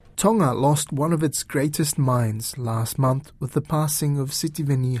Tonga lost one of its greatest minds last month with the passing of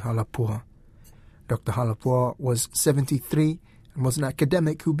Sitiveni Halapua. Dr. Halapua was 73 and was an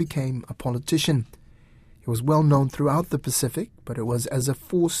academic who became a politician. He was well known throughout the Pacific, but it was as a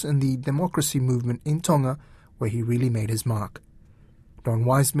force in the democracy movement in Tonga where he really made his mark. Don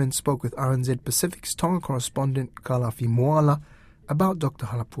Wiseman spoke with RNZ Pacific's Tonga correspondent Kalafi Moala about Dr.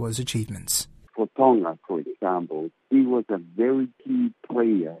 Halapua's achievements. For Tonga, for example, he was a very key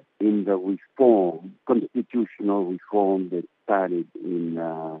player in the constitutional reform that started in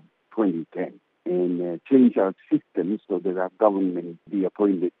 2010 and changed our system so that our government be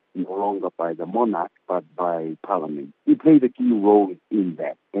appointed no longer by the monarch but by parliament. He played a key role in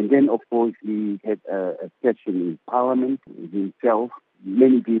that. And then, of course, he had a session in parliament himself.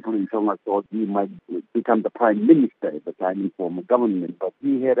 Many people in Tonga thought he might become the prime minister at the time in former government, but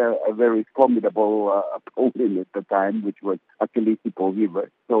he had a very formidable opponent at the time, which was Akilisi Pogiva.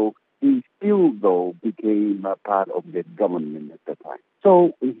 So he still, though, became a part of that government at the time.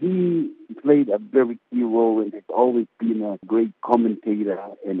 So he played a very key role and has always been a great commentator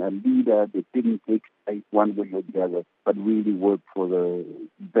and a leader that didn't take sides one way or the other, but really worked for the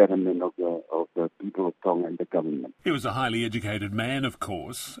betterment of the people of Tonga and the government. He was a highly educated man, of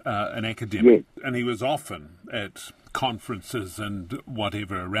course, an academic, yes. And he was often at conferences and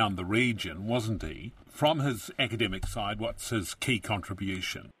whatever around the region, wasn't he? From his academic side, what's his key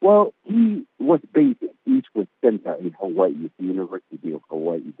contribution? Well, he was based at Eastwood Center in Hawaii, at the University of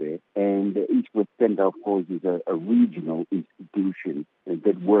Hawaii there. And the Eastwood Center, of course, is a regional institution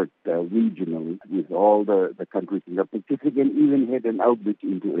that worked regionally with all the countries in the Pacific and even had an outreach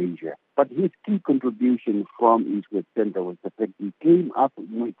into Asia. But his key contribution from Eastwood Center was the fact he came up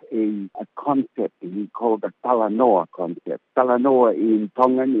with a concept he called the Talanoa concept. Talanoa in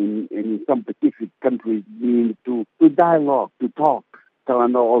Tongan and in some Pacific countries means to dialogue, to talk.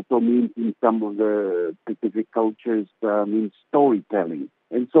 Talanoa also means in some of the Pacific cultures means storytelling.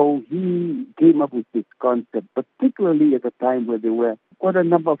 And so he came up with this concept, particularly at a time where there were quite a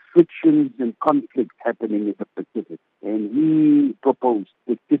number of frictions and conflicts happening in the Pacific. And he proposed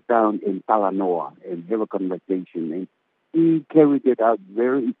to sit down in Talanoa and have a conversation. And he carried it out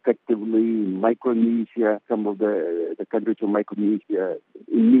very effectively in Micronesia, some of the countries of Micronesia,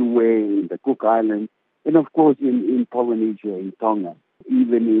 in Niue, in the Cook Islands, and of course in Polynesia, in Tonga.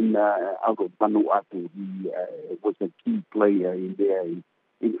 Even in Vanuatu, he was a key player in there in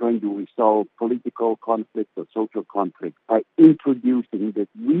trying to resolve political conflicts or social conflicts by introducing that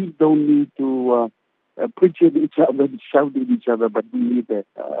we don't need to preach at each other, shout at each other, but we need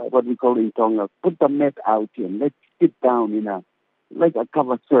what we call in Tonga, put the mat out here and let's sit down in a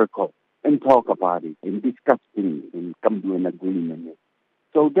cover circle and talk about it and discuss things and come to an agreement.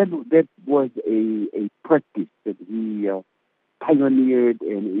 So that was a practice that he pioneered,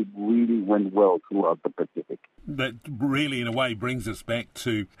 and it really went well throughout the Pacific. That really, in a way, brings us back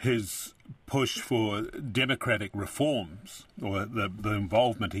to his push for democratic reforms, or the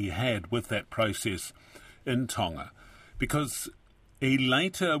involvement he had with that process in Tonga, because he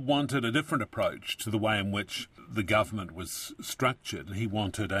later wanted a different approach to the way in which the government was structured. He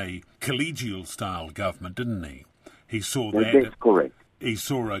wanted a collegial-style government, didn't he? He saw that. That's correct. He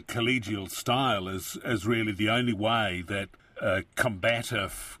saw a collegial style as really the only way that a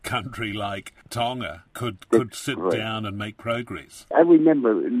combative country like Tonga could sit down and make progress. I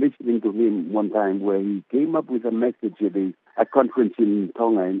remember listening to him one time where he came up with a message at a conference in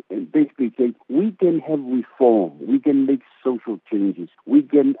Tonga and basically said, we can have reform, we can make social changes, we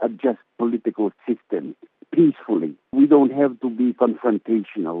can adjust political systems peacefully. We don't have to be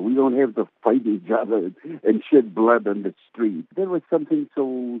confrontational. We don't have to fight each other and shed blood on the street. There was something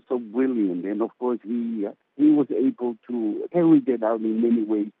so brilliant, and of course he was able to carry that out in many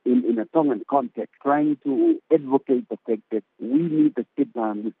ways in a Tongan context, trying to advocate the fact that we need to sit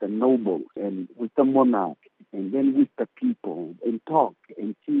down with the nobles and with the monarch and then with the people and talk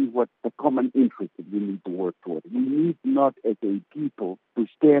and see what the common interest that we need to work toward. We need not as a people to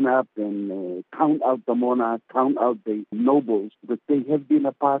stand up and count out the monarch, count out the nobles, but they have been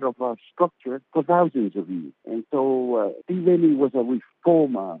a part of our structure for thousands of years. And so Sitiveni was a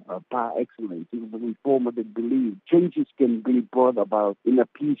reformer par excellence. He was a reformer that believed changes can be brought about in a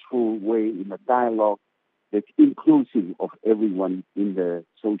peaceful way, in a dialogue that's inclusive of everyone in the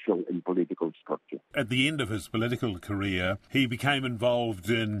social and political structure. At the end of his political career, he became involved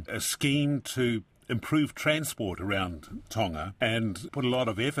in a scheme to improve transport around Tonga and put a lot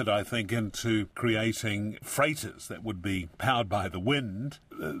of effort, I think, into creating freighters that would be powered by the wind.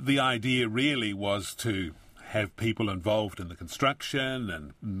 The idea really was to have people involved in the construction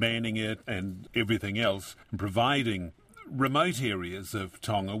and manning it and everything else, and providing remote areas of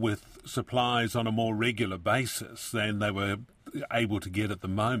Tonga with supplies on a more regular basis than they were able to get at the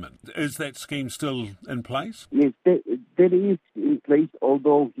moment. Is that scheme still in place? Yes, that is in place,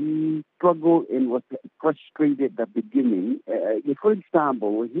 although he struggled and was frustrated at the beginning. For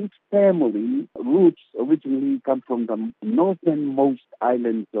example, his family roots originally come from the northernmost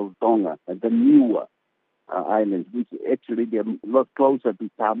islands of Tonga, the Niue Islands, which actually they're a lot closer to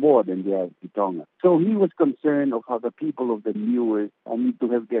Samoa than they are to Tonga. So he was concerned of how the people of the Niue need to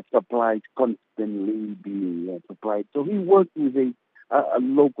have their supplies constantly being supplied. So he worked with a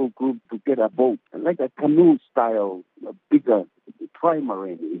local group to get a boat, like a canoe style, a bigger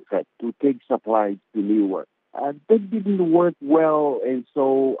trimaran, in fact, to take supplies to Niue. That didn't work well, and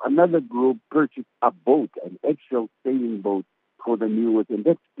so another group purchased a boat, an actual sailing boat, for the Niue, and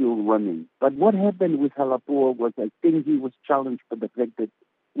that's still running. But what happened with Halapua was, I think he was challenged by the fact that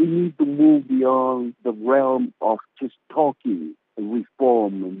we need to move beyond the realm of just talking and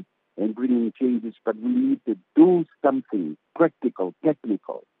reform and bringing changes, but we need to do something practical,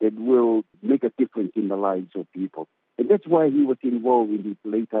 technical, that will make a difference in the lives of people. And that's why he was involved in his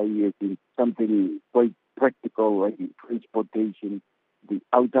later years in something quite practical, like in transportation, the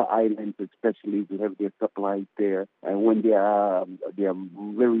outer islands especially, to have their supplies there. And when they are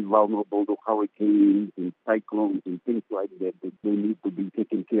very vulnerable to hurricanes and cyclones and things like that, that they need to be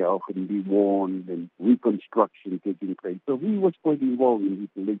taken care of and be warned and reconstruction taking place. So he was quite involved in his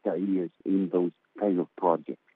later years in those kind of projects.